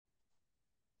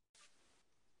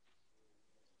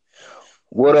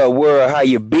What up, world? How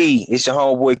you be? It's your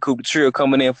homeboy Cooper Trill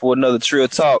coming in for another Trill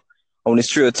Talk on this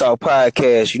Trill Talk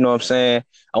podcast. You know what I'm saying?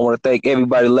 I want to thank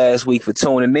everybody last week for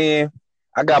tuning in.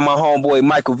 I got my homeboy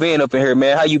Michael Van up in here,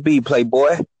 man. How you be,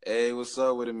 Playboy? Hey, what's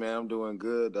up with it, man? I'm doing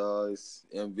good, dog. It's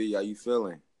MV. How you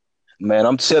feeling? Man,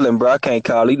 I'm chilling, bro. I can't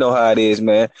call. You know how it is,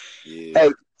 man. Yeah.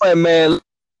 Hey, man,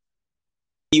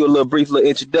 you a little brief little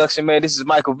introduction, man. This is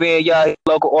Michael Van, y'all,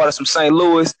 local artist from St.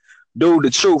 Louis. Dude, the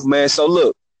truth, man. So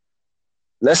look,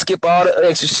 let's skip all the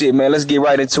extra shit, man. Let's get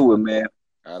right into it, man.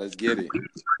 All right, let's get it.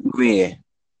 Van.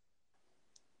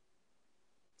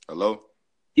 Hello?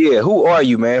 Yeah, who are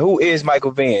you, man? Who is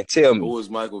Michael Van? Tell me. Who is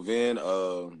Michael Venn?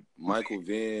 Michael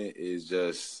Venn is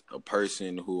just a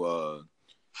person who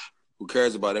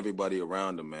cares about everybody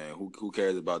around him, man. Who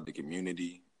cares about the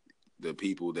community, the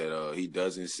people that he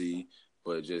doesn't see,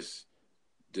 but just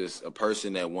a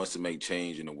person that wants to make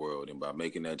change in the world. And by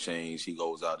making that change, he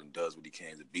goes out and does what he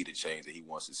can to be the change that he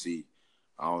wants to see.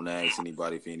 I don't ask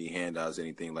anybody for any handouts,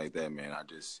 anything like that, man.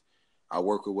 I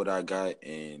work with what I got,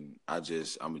 and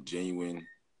I'm a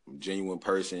genuine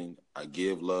person. I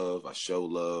give love, I show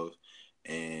love,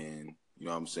 and you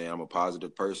know what I'm saying? I'm a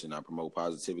positive person. I promote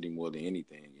positivity more than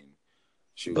anything. And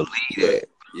shoot, Believe that.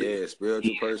 yeah,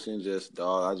 spiritual person, just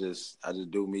dog, I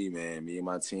just do me, man. Me and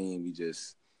my team,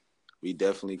 we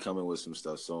definitely coming with some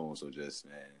stuff soon. So just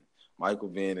man, Michael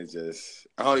Venn is just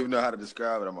I don't even know how to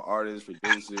describe it. I'm an artist,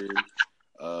 producer,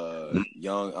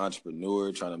 young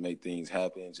entrepreneur trying to make things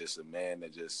happen. Just a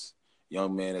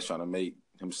young man that's trying to make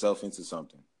himself into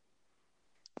something.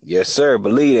 Yes, sir.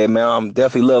 Believe that, man. I'm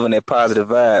definitely loving that positive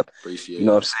vibe. You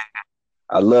know Appreciate what I'm it. saying?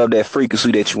 I love that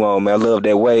frequency that you on, man. I love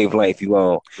that wavelength you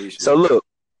on. So Appreciate it. look,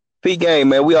 P Game,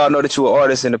 man, we all know that you're an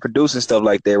artist and a producer and stuff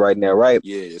like that right now, right?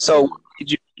 Yeah, yes, So sir.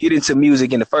 did you get into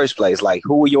music in the first place? Like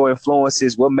who were your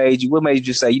influences? What made you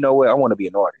just say, you know what, I want to be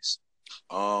an artist?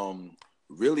 Um,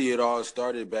 Really, it all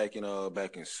started back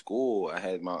in school. I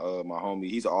had my homie.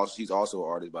 He's also an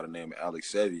artist by the name of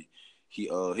Alex Sevi. He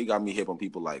got me hip on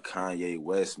people like Kanye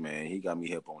West, man. He got me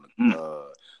hip on Mm,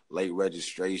 late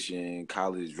registration,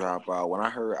 college dropout. When I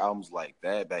heard albums like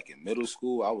that back in middle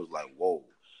school, I was like, whoa.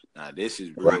 Now this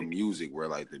is real right. music where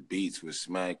like the beats was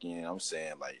smacking. I'm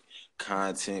saying like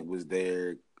content was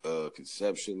there,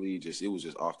 conceptually, just it was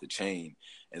just off the chain.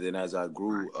 And then as I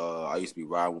grew, I used to be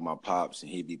riding with my pops,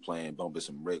 and he'd be playing, bumping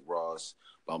some Rick Ross,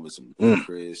 bumping some Mm,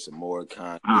 Ludacris, some more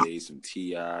mm, Kanye, some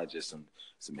Ti, just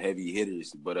some heavy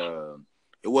hitters. But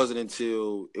it wasn't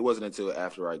until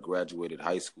after I graduated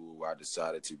high school where I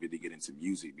decided to really get into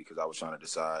music because I was trying to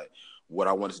decide what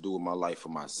I wanted to do with my life for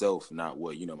myself, not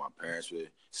what my parents were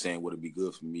saying would be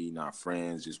good for me, not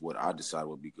friends, just what I decided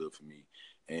would be good for me.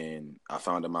 And I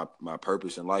found that my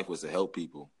purpose in life was to help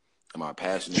people, and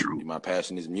true. my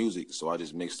passion is music. So I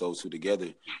just mixed those two together,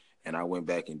 and I went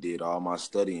back and did all my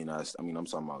studying. I'm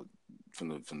talking about from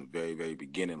the very very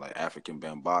beginning, like African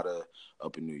Bambaataa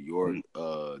up in New York,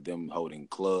 Mm, them holding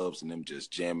clubs and them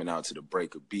just jamming out to the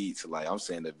break of beats. Like I'm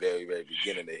saying, the very very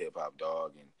beginning of hip hop,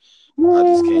 dog. And I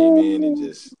just came in and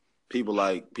just people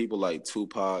like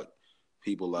Tupac,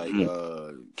 people like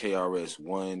mm, KRS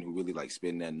One, who really like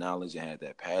spitting that knowledge and had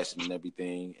that passion and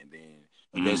everything. And then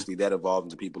mm, eventually that evolved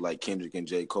into people like Kendrick and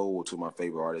J. Cole, two of my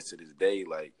favorite artists to this day.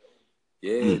 Like,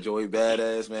 yeah, mm. Joey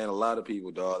Badass, man. A lot of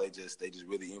people, dog. They just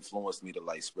really influenced me to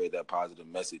like spread that positive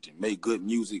message and make good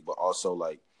music, but also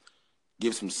like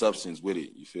give some substance with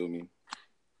it. You feel me?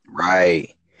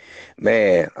 Right.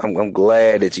 Man, I'm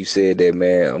glad that you said that,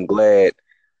 man. I'm glad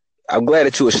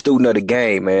that you're a student of the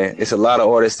game, man. It's Mm-hmm. a lot of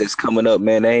artists that's coming up,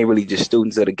 man. They ain't really just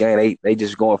students of the game. They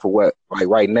just going for what like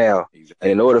right now.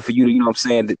 And in Exactly. order for you to, you know what I'm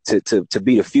saying, to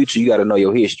be the future, you got to know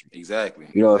your history. Exactly.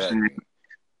 You know what I'm saying? Exactly.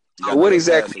 You So gotta know what your past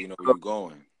exactly so you know where you're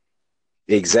going.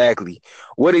 exactly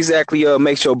what exactly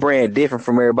makes your brand different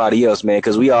from everybody else, man?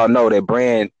 Because we all know that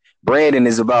branding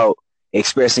is about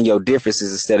expressing your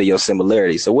differences instead of your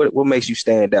similarities. So what makes you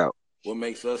stand out? What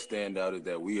makes us stand out is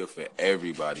that we are for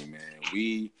everybody, man.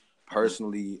 We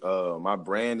personally, my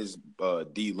brand is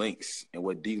D Links, and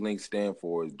what D Links stand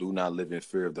for is do not live in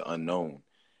fear of the unknown.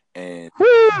 And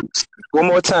Woo! One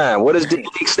more time. What does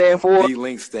DLink stand for? D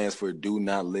Links stands for do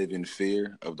not live in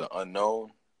fear of the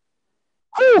unknown.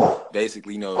 Whew.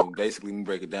 Basically, let me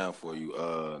break it down for you.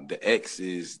 The X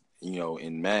is,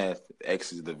 in math,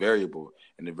 X is the variable,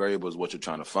 and the variable is what you're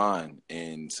trying to find.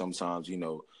 And sometimes,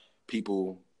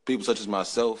 people such as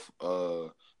myself,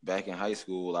 back in high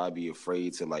school, I'd be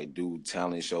afraid to like do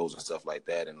talent shows and stuff like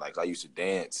that. And like I used to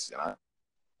dance, and I'm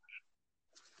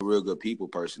a real good people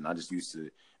person. I just used to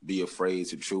be afraid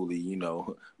to truly,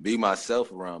 be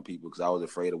myself around people because I was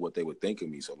afraid of what they would think of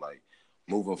me. So like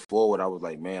moving forward, I was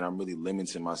like, man, I'm really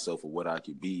limiting myself of what I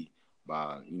could be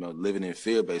living in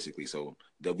fear, basically. So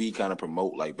that we kind of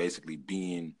promote like basically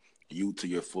being you to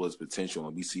your fullest potential,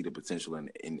 and we see the potential in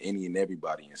any and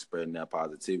everybody and spreading that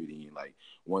positivity. And like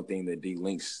one thing that D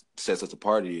Links sets us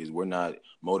apart is we're not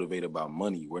motivated by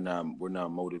money. We're not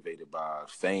motivated by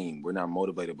fame. We're not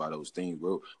motivated by those things.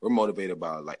 We're motivated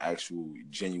by like actual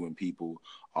genuine people,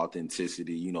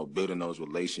 authenticity, building those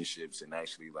relationships and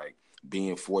actually like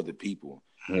being for the people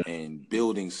and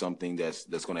building something that's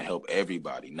going to help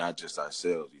everybody, not just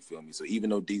ourselves. You feel me? So even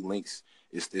though D Links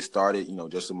it started,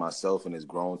 just with myself, and it's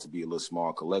grown to be a little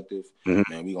small collective.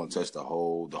 Man, we gonna touch the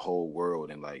whole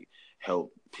world and like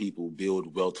help people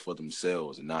build wealth for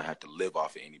themselves and not have to live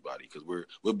off of anybody, because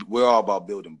we're all about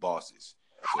building bosses.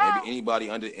 So anybody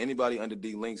under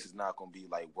D Links is not gonna be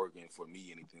like working for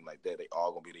me, anything like that. They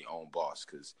all gonna be their own boss,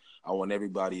 because I want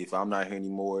everybody. If I'm not here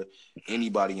anymore,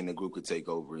 anybody in the group could take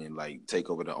over and like take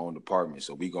over their own department.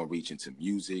 So we gonna reach into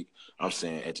music. I'm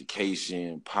saying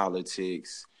education,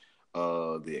 politics,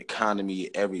 the economy,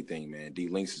 everything, man. D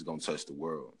Links is gonna touch the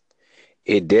world.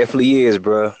 It definitely is,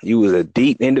 bro. You was a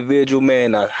deep individual,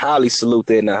 man. I highly salute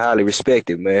that and I highly respect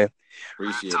it, man.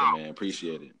 Appreciate it, man.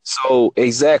 Appreciate it. So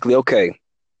exactly, okay.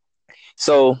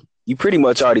 So you pretty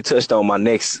much already touched on my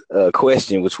next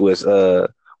question, which was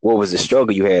what was the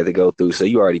struggle you had to go through? So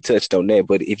you already touched on that,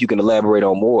 but if you can elaborate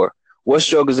on more, what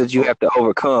struggles did you have to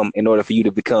overcome in order for you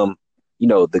to become,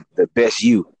 the best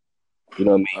you? You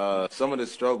know what I mean? Some of the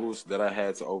struggles that I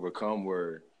had to overcome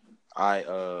were my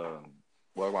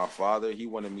father, he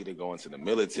wanted me to go into the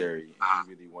military. And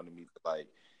he really wanted me to like,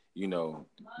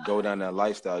 go down that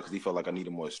lifestyle because he felt like I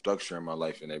needed more structure in my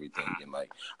life and everything. And like,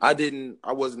 I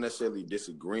wasn't necessarily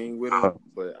disagreeing with him,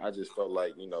 but I just felt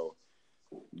like,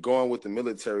 going with the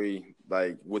military,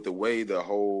 like with the way the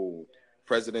whole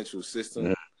presidential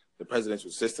system,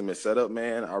 is set up,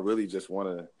 man, I really just want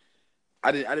to,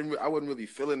 I wasn't really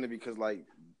feeling it because like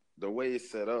the way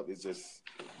it's set up is just,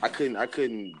 I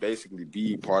couldn't basically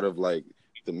be part of like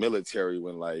the military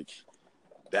when like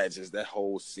that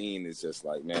whole scene is just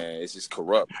like, man, it's just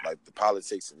corrupt, like the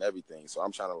politics and everything. So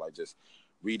I'm trying to like just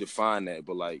redefine that.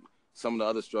 But like some of the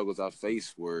other struggles I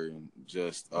faced were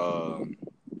just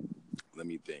let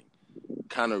me think,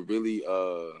 kind of really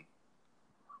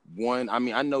one, I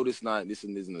mean, I know this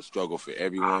isn't a struggle for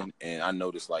everyone, and I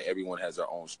know this like everyone has their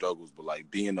own struggles, but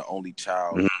like being the only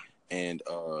child, and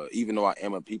even though I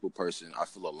am a people person, I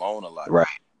feel alone a lot. Right.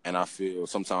 And I feel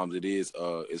sometimes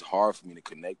it's hard for me to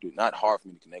connect with, not hard for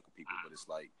me to connect with people, but it's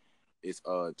like it's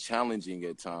challenging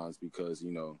at times because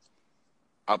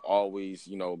I've always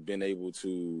been able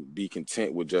to be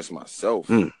content with just myself,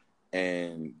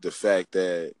 and the fact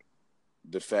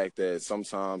that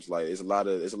sometimes like there's a lot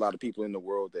of people in the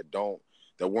world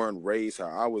that weren't raised how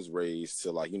I was raised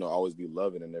to like always be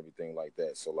loving and everything like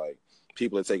that. So like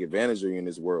people that take advantage of you in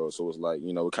this world. So it's like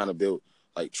it kind of built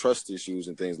like trust issues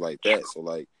and things like that. So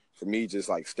like for me, just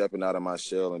like stepping out of my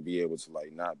shell and be able to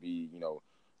like not be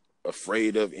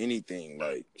afraid of anything,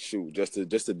 like shoot, just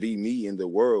to be me in the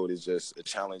world is just a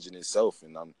challenge in itself.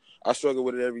 And I struggle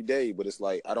with it every day, but it's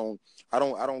like I don't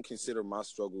consider my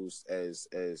struggles as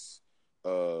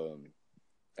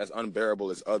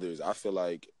unbearable as others. I feel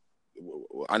like,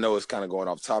 I know it's kind of going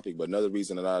off topic, but another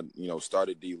reason that I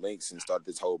started D Links and started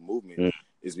this whole movement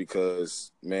is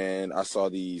because, man, I saw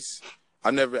these. I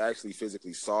never actually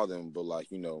physically saw them, but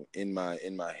like in my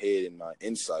head, in my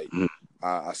insight,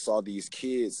 I saw these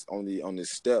kids on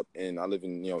this step, and I live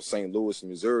in St. Louis,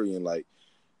 Missouri, and like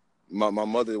my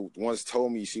mother once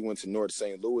told me she went to North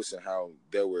St. Louis and how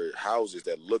there were houses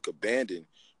that look abandoned,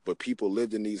 but people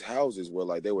lived in these houses where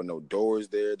like there were no doors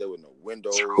there were no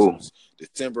windows. True. It was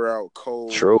December out,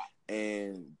 cold. True.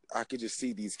 And I could just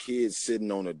see these kids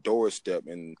sitting on a doorstep,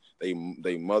 and they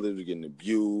mothers were getting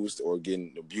abused or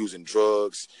getting abusing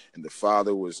drugs, and the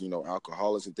father was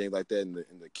alcoholics and things like that, and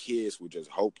the kids were just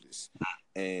hopeless.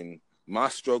 And my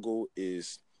struggle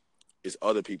is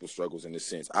other people's struggles in a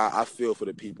sense. I feel for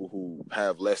the people who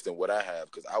have less than what I have,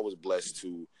 because I was blessed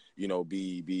to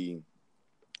be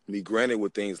granted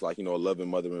with things like a loving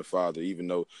mother and father, even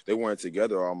though they weren't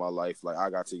together all my life. Like I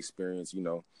got to experience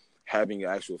having an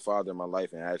actual father in my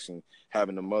life, and actually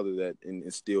having a mother that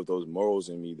instilled those morals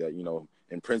in me, that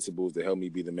and principles that helped me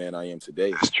be the man I am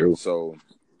today. That's true. So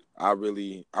I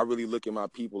really look at my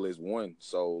people as one.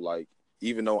 So like,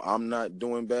 even though I'm not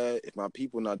doing bad, if my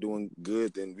people not doing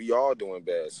good, then we all doing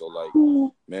bad. So like,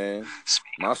 man,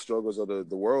 my struggles are the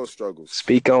world's struggles.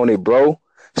 Speak on it, bro.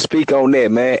 Speak on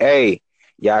that, man. Hey,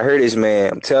 y'all heard this,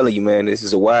 man. I'm telling you, man, this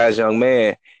is a wise young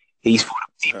man. He's for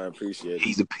the people. I appreciate it.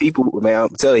 He's the people, man. I'm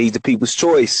telling you, he's the people's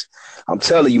choice. I'm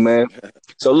telling you, man.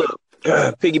 So look,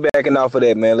 piggybacking off of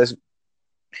that, man,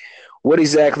 what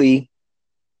exactly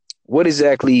what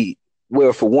exactly?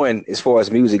 Well, for one, as far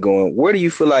as music going, where do you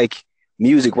feel like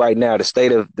music right now, the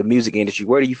state of the music industry,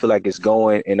 where do you feel like it's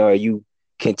going, and are you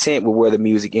content with where the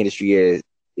music industry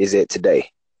is at today?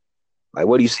 Like,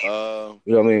 what do you see? Uh,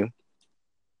 You know what I mean?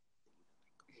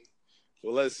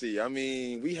 well, let's see. I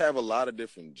mean, we have a lot of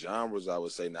different genres. I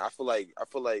would say now. I feel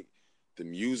like the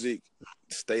music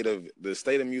the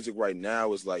state of music right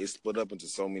now is like it's split up into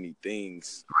so many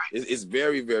things. It's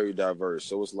very very diverse.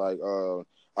 So it's like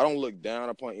I don't look down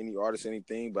upon any artist,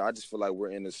 anything, but I just feel like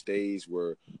we're in a stage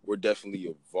where we're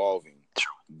definitely evolving.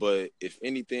 But if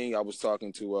anything, I was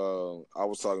talking to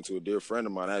a dear friend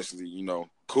of mine, actually,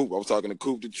 Coop. I was talking to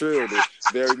Coop the Trill, the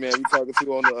very man we talking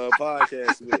to on the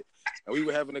podcast with, and we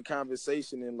were having a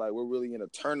conversation, and like we're really in a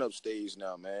turn up stage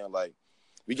now, man. Like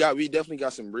we definitely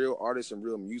got some real artists and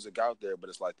real music out there, but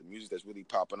it's like the music that's really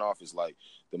popping off is like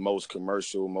the most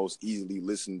commercial, most easily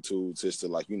listened to, just to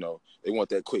like they want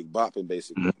that quick bopping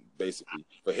basically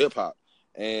for hip hop.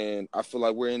 And I feel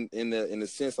like we're in a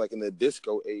sense like in the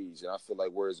disco age, and I feel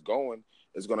like where it's going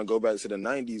is going to go back to the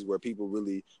 '90s where people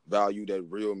really value that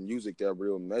real music, that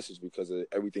real message, because of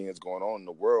everything that's going on in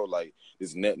the world, like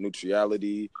this net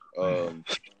neutrality,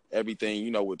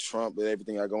 everything with Trump and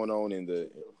everything that's going on in the.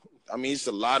 I mean, it's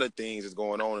a lot of things that's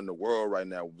going on in the world right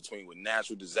now between with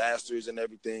natural disasters and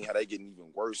everything, how they getting even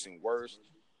worse and worse.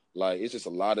 Like it's just a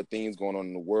lot of things going on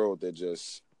in the world that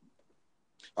just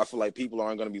I feel like people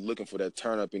aren't going to be looking for that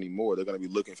turn up anymore. They're going to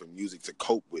be looking for music to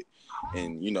cope with,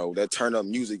 and that turn up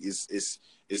music is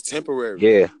temporary.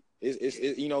 Yeah,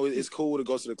 It's cool to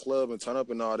go to the club and turn up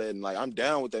and all that, and like I'm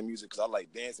down with that music because I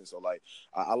like dancing. So like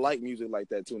I like music like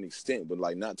that to an extent, but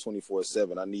like not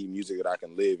 24/7. I need music that I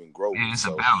can live and grow with. it's a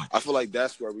So balance. I feel like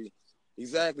that's where we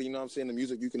exactly. You know what I'm saying? The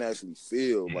music you can actually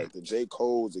feel, like the J.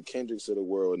 Cole's, the Kendricks of the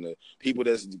world, and the people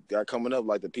that's got coming up,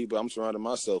 like the people I'm surrounding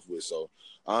myself with. So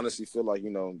I honestly feel like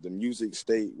the music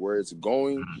state where it's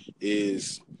going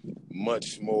is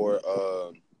much more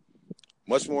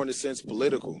in the sense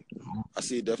political. I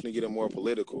see it definitely getting more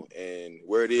political, and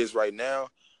where it is right now,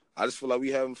 I just feel like we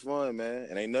having fun, man,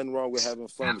 and ain't nothing wrong with having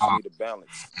fun, but you need a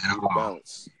balance. You need a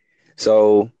balance.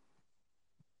 So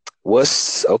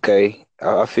what's okay?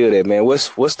 I feel that, man.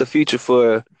 What's the future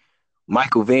for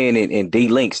Michael Venn and D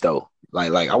Links though?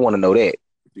 Like I want to know that.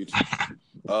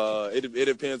 It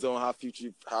depends on how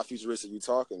futuristic you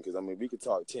talking, because I mean we could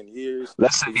talk 10 years,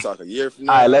 Let's say, we could talk a year from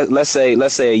all right. now. Let's say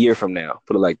a year from now.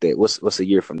 Put it like that. What's a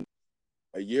year from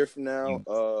A year from you?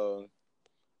 now,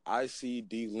 I see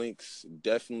D Links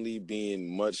definitely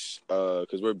being much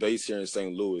because we're based here in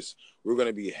St. Louis. We're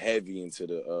gonna be heavy into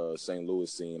the St.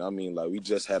 Louis scene. I mean, like we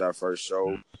just had our first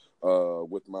show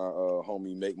with my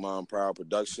homie Make Mom Proud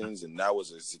Productions, and that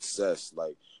was a success.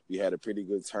 Like we had a pretty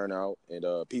good turnout, and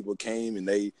people came and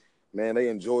they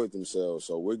enjoyed themselves.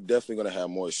 So we're definitely gonna have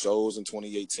more shows in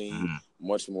 2018,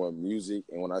 much more music.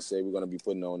 And when I say we're gonna be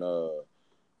putting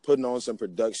on some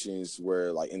productions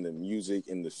where like in the music,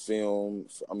 in the film,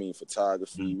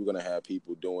 photography, we're gonna have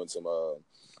people doing some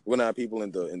we're gonna have people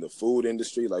in the food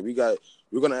industry. Like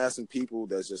we're gonna have some people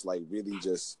that's just like really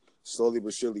just slowly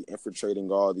but surely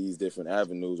infiltrating all these different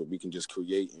avenues where we can just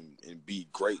create and be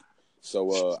great.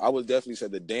 So I would definitely say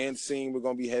the dance scene we're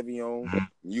gonna be heavy on,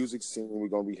 music scene we're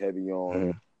gonna be heavy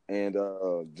on, and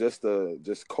just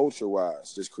culture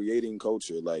wise, just creating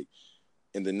culture. Like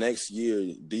in the next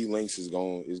year, D Links is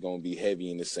going to be heavy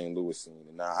in the St. Louis scene,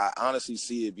 and I honestly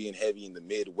see it being heavy in the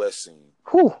Midwest scene.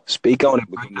 Whew, speak on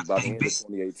it. By the end of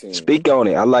 2018. Speak on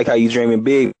it. I like how you dreaming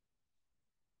big.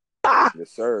 Yes,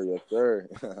 sir. Yes, sir.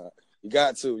 You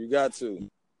got to.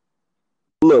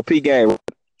 Look, P game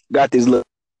got this look.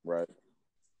 Right.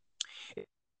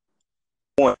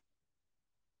 One,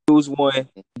 choose one.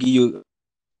 Give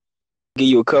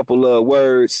you a couple of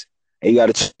words, and you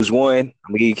got to choose one. I'm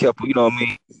gonna give you a couple. You know what I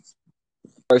mean?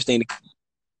 First thing, the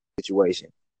situation.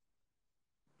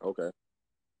 Okay.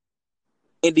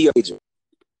 Indie or major,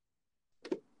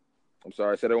 I'm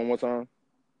sorry. Say that one more time.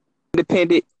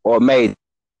 independent or major,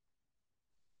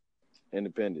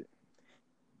 Independent.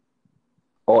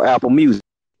 or Apple Music.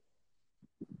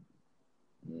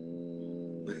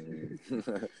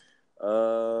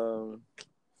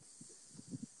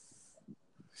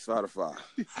 Spotify.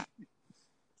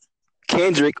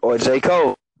 Kendrick or J.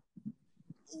 Cole.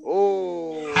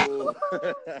 Oh.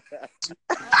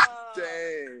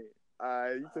 Dang. All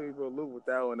right, you took me for a loop with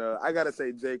that one. I gotta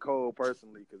say J. Cole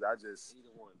personally, because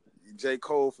J.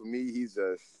 Cole for me,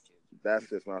 that's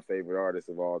just my favorite artist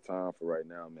of all time for right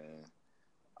now, man.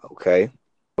 Okay,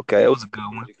 it was a good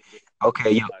one.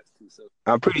 Okay,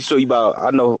 I'm pretty sure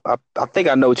I think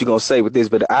I know what you're gonna say with this,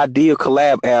 but the ideal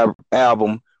collab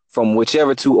album from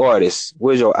whichever two artists.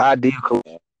 Where's your ideal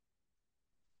collab?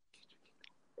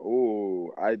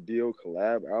 Oh, ideal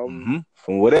collab album.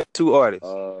 From whatever two artists.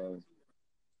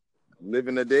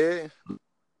 Living the Dead.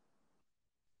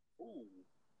 Ooh.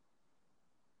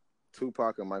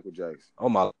 Tupac and Michael Jackson. Oh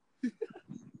my Lord.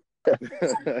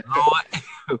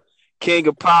 King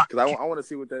of Pop. Because I want to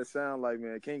see what that sound like,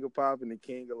 man. King of Pop and the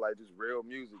king of like just real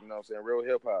music, you know what I'm saying? Real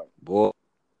hip hop. Boy,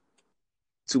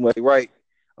 too much, right?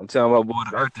 I'm telling my boy,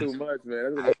 the That's earth too is much,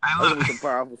 man. That's gonna be some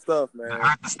powerful stuff, man. The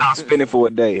earth to stop spinning for a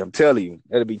day. I'm telling you,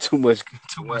 that'll be too much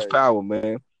power,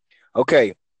 man.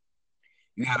 Okay,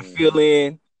 you gotta fill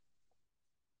in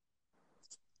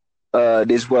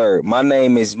this word. My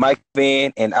name is Mike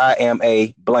Van, and I am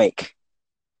a blank.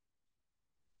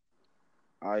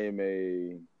 I am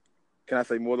a. Can I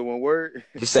say more than one word?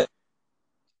 Just say.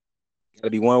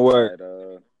 Gotta be one word.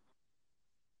 Right,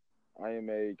 I am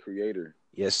a creator.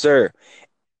 Yes, sir.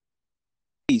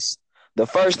 The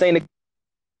first thing to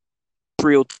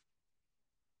Trill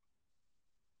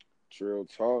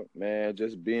Talk, man.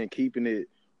 Just keeping it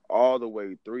all the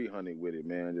way 300 with it,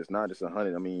 man. Just not just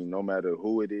 100. I mean, no matter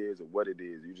who it is or what it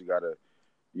is, you just gotta,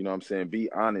 you know what I'm saying,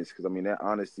 be honest. Because I mean, that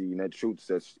honesty and that truth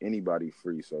sets anybody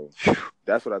free. So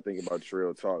that's what I think about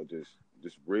Trill Talk.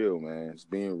 Just real, man. Just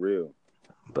being real.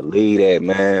 Believe that,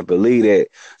 man. Believe that.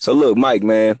 So look, Mike,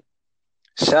 man.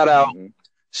 Shout out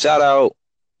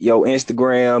your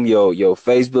Instagram, your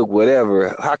Facebook,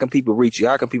 whatever. How can people reach you?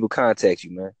 How can people contact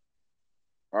you, man?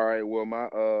 All right. Well, my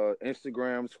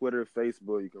Instagram, Twitter,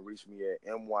 Facebook, you can reach me at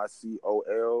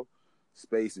MYCOL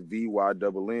space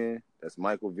VYNN. That's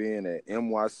Michael Venn at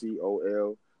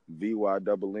MYCOL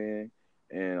VYNN.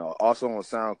 And also on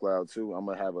SoundCloud too. I'm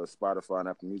gonna have a Spotify and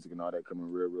Apple Music and all that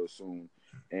coming real soon.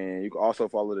 And you can also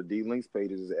follow the D Links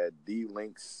pages at D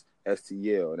Links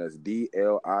STL, and that's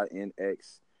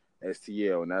DLINX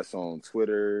STL, and that's on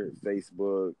Twitter,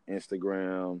 Facebook,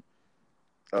 Instagram,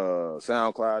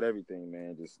 SoundCloud, everything,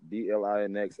 man. Just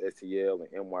DLINX STL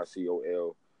and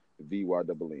MYCOL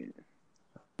VYNN.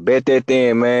 Bet that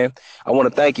then, man. I want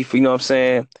to thank you for, you know what I'm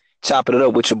saying, chopping it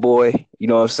up with your boy. You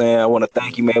know what I'm saying? I want to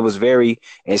thank you, man. It was very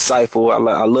insightful.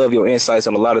 I love your insights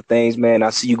on a lot of things, man. I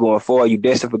see you going forward. You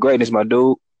destined for greatness, my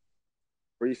dude.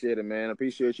 Appreciate it, man.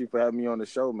 Appreciate you for having me on the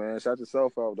show, man. Shout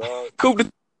yourself out, dog. Coop.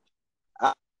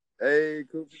 Hey,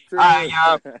 Coop. All right,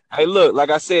 y'all. Hey, look,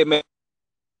 like I said, man,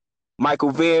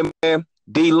 Michael Venn, man,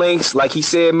 D Links, like he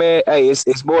said, man, hey,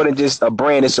 it's more than just a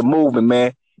brand, it's a movement,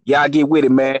 man. Y'all get with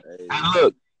it, man. Hey,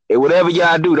 look, whatever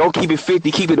y'all do, don't keep it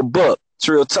 50, keep it a buck.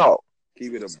 Trill Talk.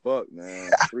 Keep it a buck,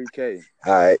 man. 3K.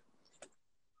 All right.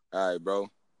 All right, bro.